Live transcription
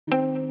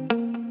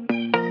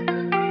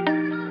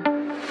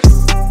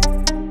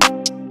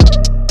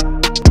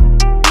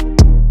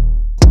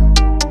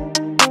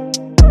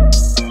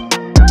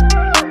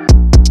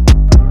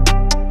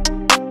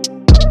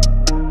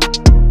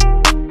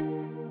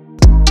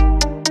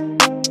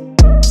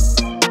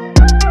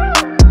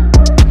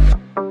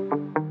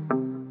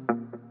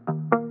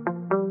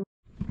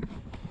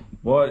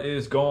What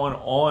is going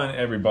on,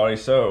 everybody?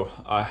 So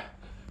I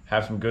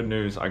have some good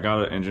news. I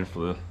got an engine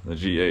for the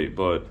G8,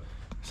 but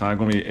it's not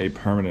going to be a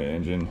permanent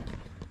engine.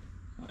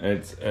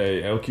 It's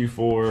a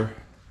LQ4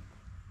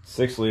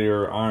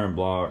 6-liter iron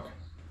block.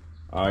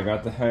 I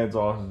got the heads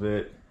off of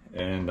it,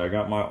 and I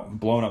got my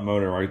blown up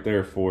motor right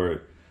there for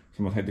it. So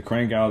I'm gonna take the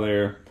crank out of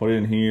there, put it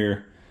in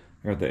here.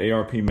 I got the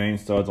ARP main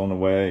studs on the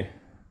way.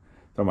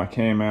 Throw my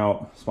cam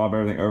out, swap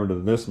everything over to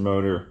this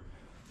motor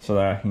so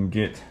that I can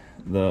get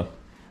the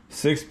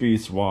 6-speed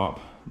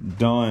swap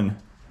done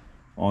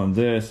on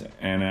this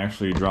and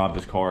actually drop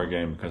this car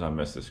again because I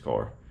missed this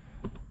car.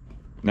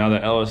 Now the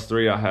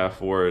LS3 I have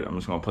for it, I'm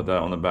just gonna put that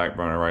on the back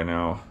burner right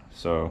now.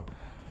 So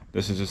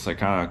this is just a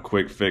kind of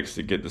quick fix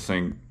to get this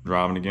thing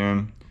driving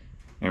again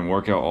and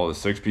work out all the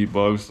 6-speed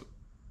bugs,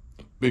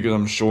 because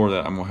I'm sure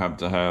that I'm gonna have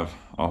to have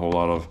a whole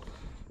lot of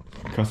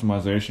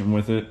customization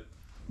with it.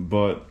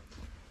 But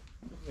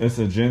it's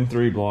a Gen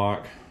 3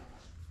 block.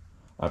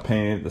 I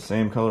painted the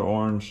same color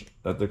orange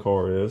that the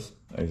car is,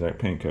 exact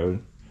paint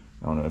code.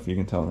 I don't know if you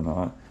can tell or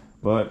not,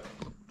 but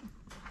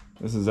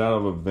this is out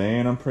of a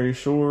van, I'm pretty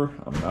sure.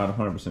 I'm not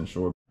 100%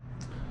 sure.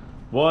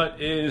 What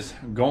is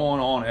going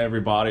on,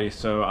 everybody?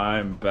 So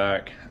I'm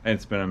back.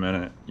 It's been a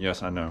minute.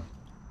 Yes, I know.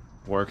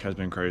 Work has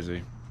been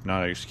crazy.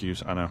 Not an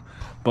excuse, I know.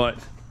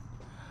 But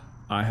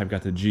I have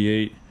got the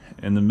G8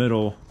 in the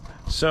middle.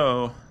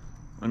 So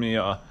let me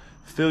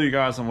fill you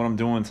guys on what I'm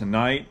doing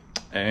tonight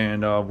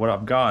and what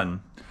I've gotten.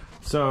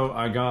 So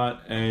I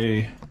got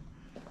a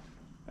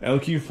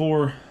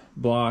LQ4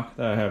 block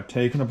that I have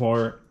taken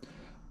apart.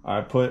 I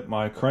put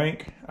my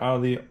crank out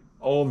of the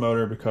old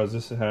motor because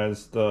this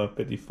has the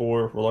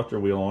 54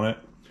 reluctor wheel on it.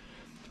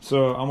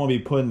 So I'm gonna be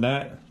putting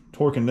that,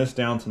 torquing this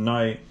down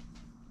tonight.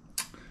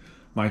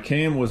 My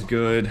cam was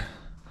good.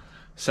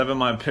 7 of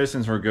my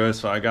pistons were good,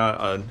 so I got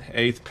an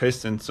 8th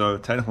piston. So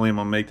technically I'm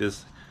gonna make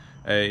this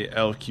a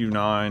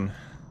LQ9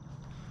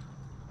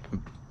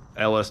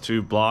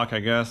 LS2 block, I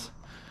guess.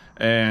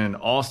 And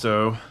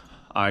also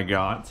I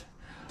got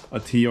a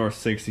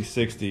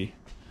TR6060.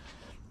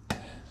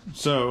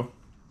 So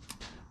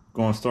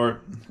going to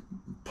start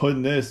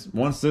putting this,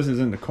 once this is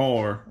in the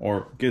car,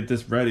 or get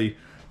this ready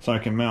so I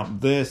can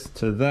mount this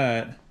to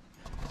that,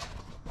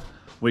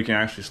 we can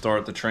actually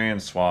start the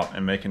trans swap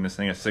and making this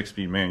thing a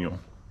 6-speed manual.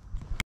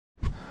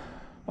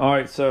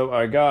 Alright, so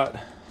I got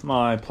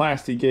my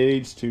plastic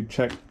gauge to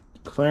check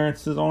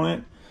clearances on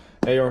it.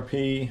 ARP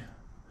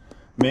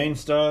main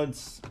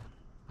studs,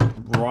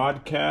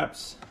 rod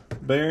caps,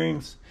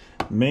 bearings,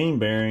 main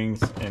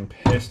bearings, and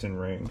piston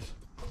rings.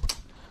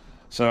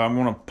 So I'm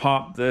gonna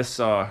pop this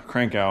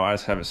crank out. I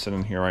just have it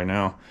sitting here right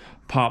now.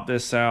 Pop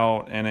this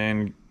out and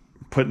then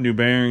put new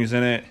bearings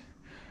in it,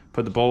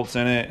 put the bolts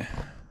in it,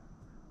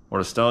 or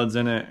the studs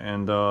in it,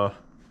 and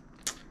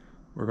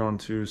we're going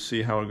to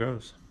see how it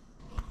goes.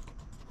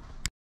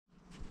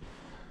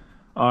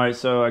 Alright,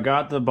 so I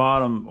got the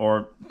bottom,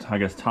 or I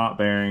guess top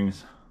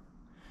bearings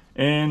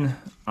in.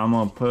 I'm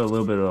gonna put a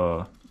little bit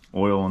of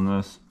oil in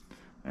this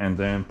and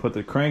then put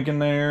the crank in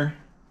there,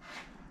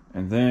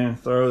 and then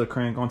throw the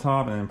crank on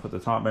top and then put the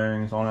top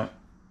bearings on it.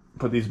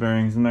 Put these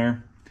bearings in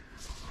there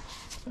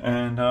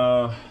and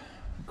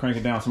crank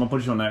it down. So I'm gonna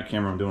put you on that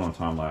camera. I'm doing it on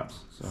time lapse,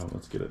 so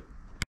let's get it.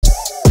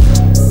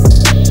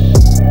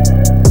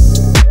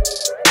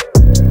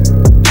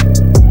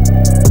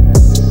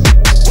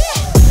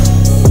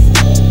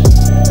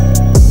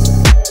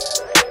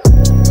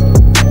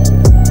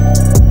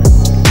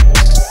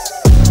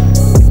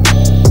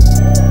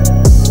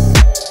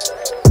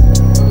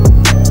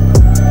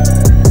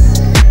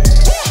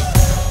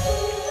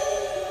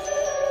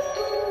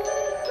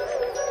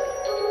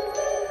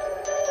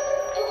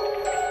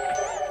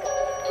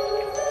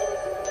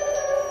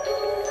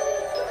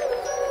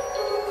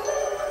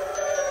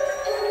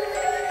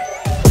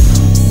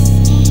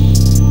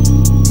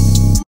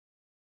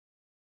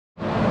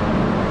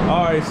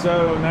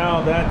 So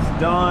now that's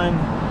done.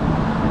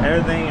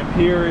 Everything up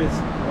here is,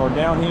 or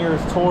down here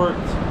is torqued.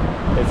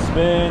 It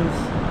spins.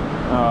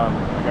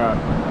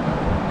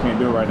 Can't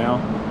do it right now.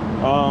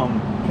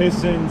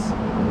 Pistons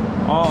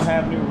all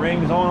have new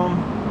rings on them.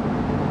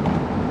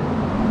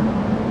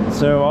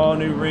 So all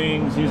new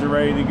rings. These are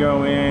ready to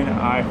go in.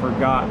 I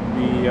forgot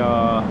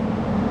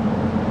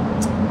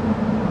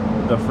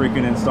the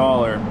freaking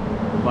installer,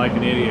 like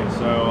an idiot.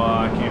 So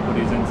I can't put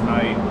these in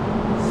tonight,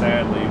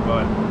 sadly,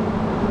 but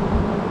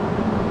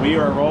we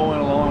are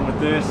rolling along with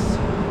this.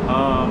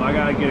 I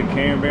gotta get a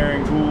cam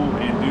bearing tool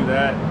and do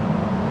that,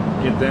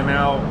 get them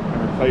out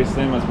and replace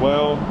them as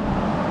well.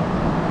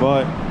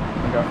 But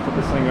I gotta put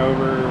this thing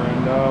over,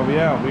 and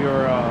yeah, we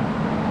are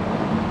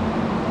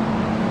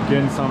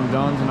getting some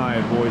done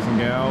tonight, boys and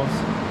gals.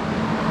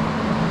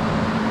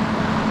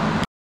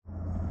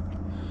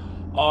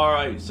 All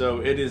right, so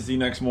it is the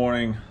next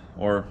morning,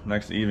 or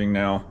next evening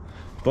now,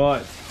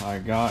 but I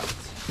got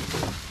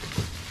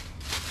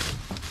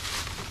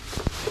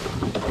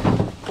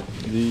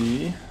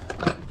the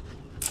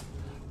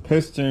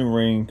piston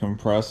ring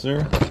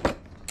compressor.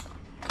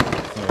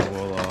 So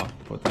we'll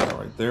put that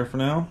right there for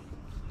now.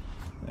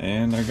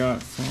 And I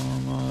got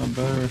some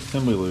better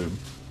assembly lube.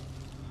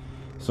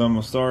 So I'm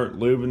gonna start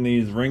lubing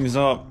these rings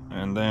up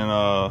and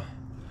then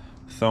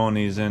throwing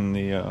these in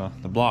the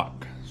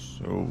block.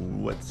 So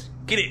let's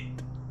get it.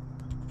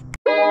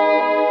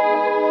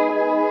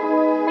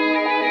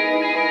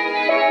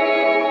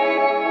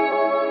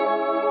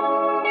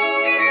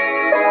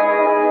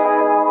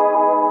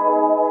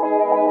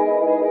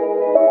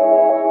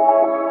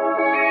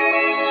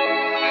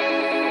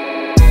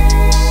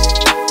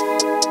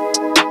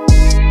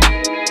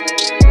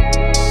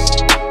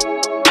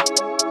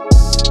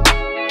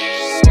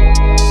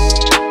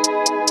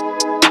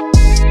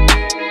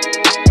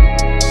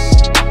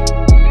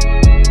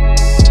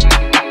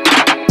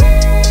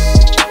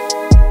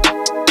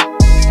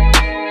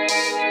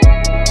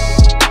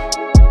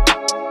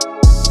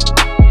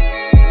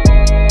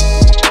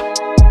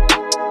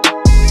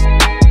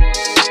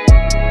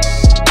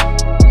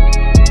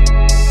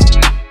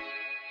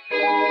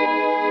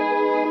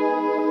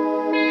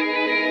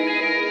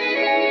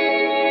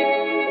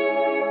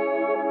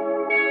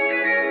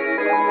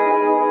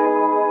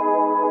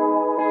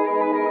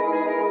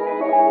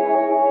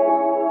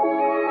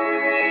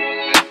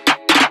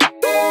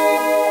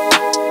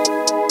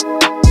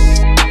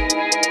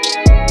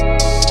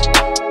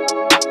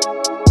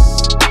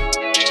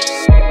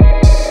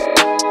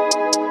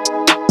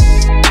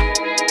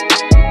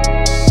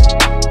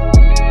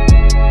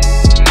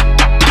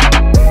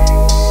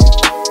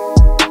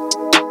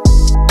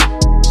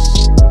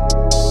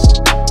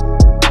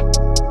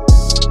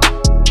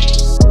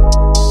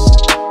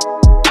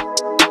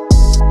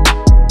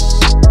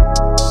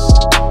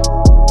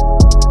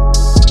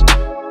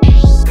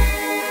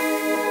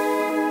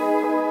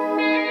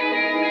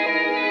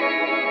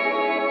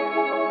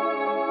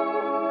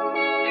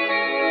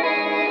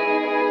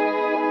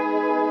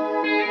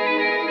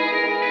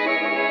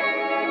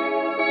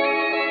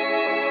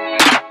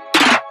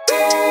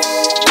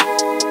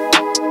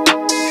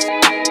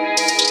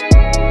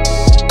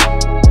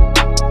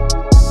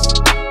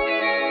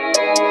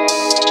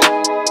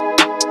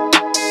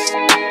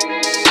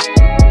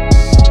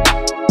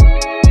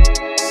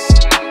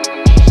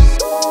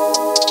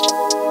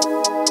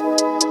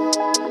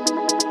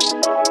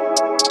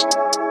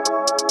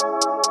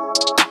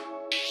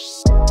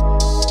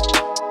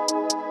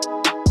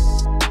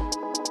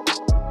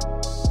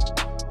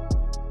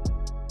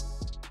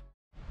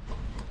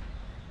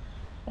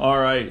 All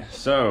right,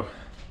 so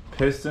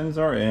pistons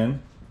are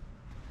in.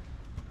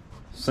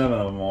 7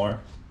 of them are.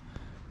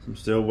 I'm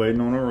still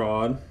waiting on a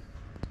rod.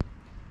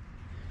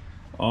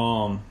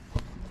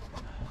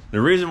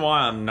 The reason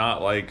why I'm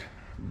not like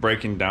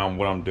breaking down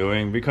what I'm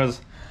doing,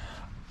 because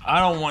I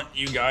don't want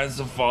you guys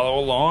to follow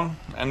along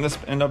and this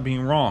end up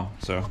being wrong.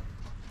 So,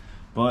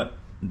 but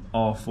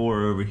all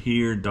 4 over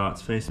here,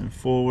 dots facing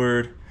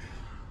forward.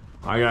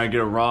 I gotta get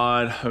a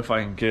rod. Hope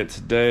I can get it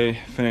today.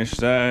 Finish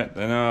that.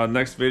 Then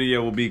next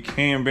video will be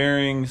cam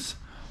bearings,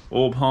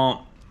 oil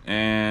pump,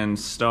 and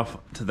stuff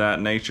to that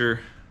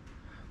nature.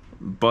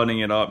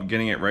 Buttoning it up,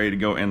 getting it ready to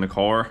go in the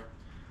car.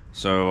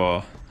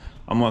 So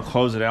I'm gonna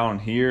close it out in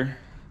here.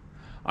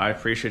 I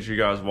appreciate you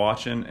guys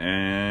watching,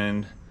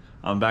 and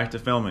I'm back to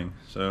filming.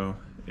 So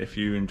if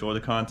you enjoy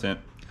the content,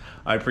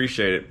 I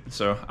appreciate it.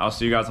 So I'll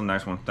see you guys on the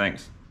next one.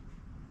 Thanks.